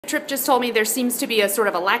Tripp just told me there seems to be a sort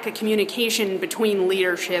of a lack of communication between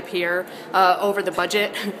leadership here over the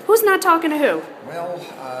budget. Who's not talking to who? Well,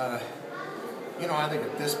 I think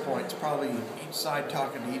at this point it's probably each side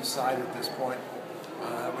talking to each side at this point.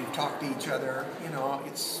 We've talked to each other.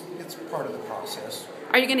 It's part of the process.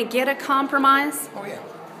 Are you going to get a compromise? Oh yeah.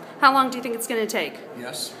 How long do you think it's going to take?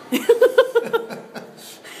 Yes.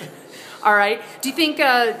 All right. Do you think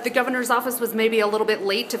the governor's office was maybe a little bit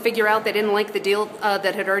late to figure out they didn't like the deal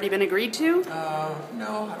that had already been agreed to?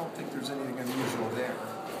 No, I don't think there's anything unusual there.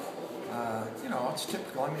 It's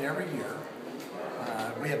typical. I mean, every year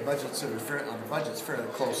we have budgets that are the budget's fairly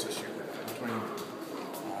close this year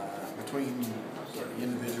between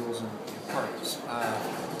individuals and parties.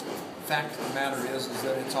 Fact of the matter is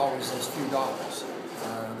that it's always those few dollars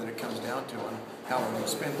that it comes down to on how we're going to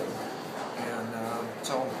spend them. And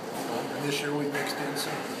and this year we mixed in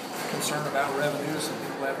some concern about revenues, and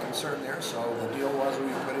people have concern there. So the deal was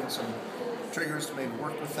we put in some triggers to maybe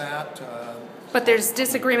work with that. But there's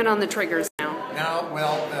disagreement on the triggers now. Yeah.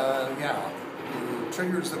 The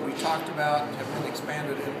triggers that we talked about have been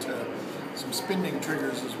expanded into some spending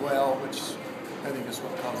triggers as well, which I think is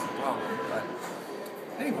what caused the problem. But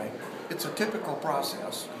anyway, it's a typical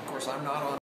process. Of course, I'm not on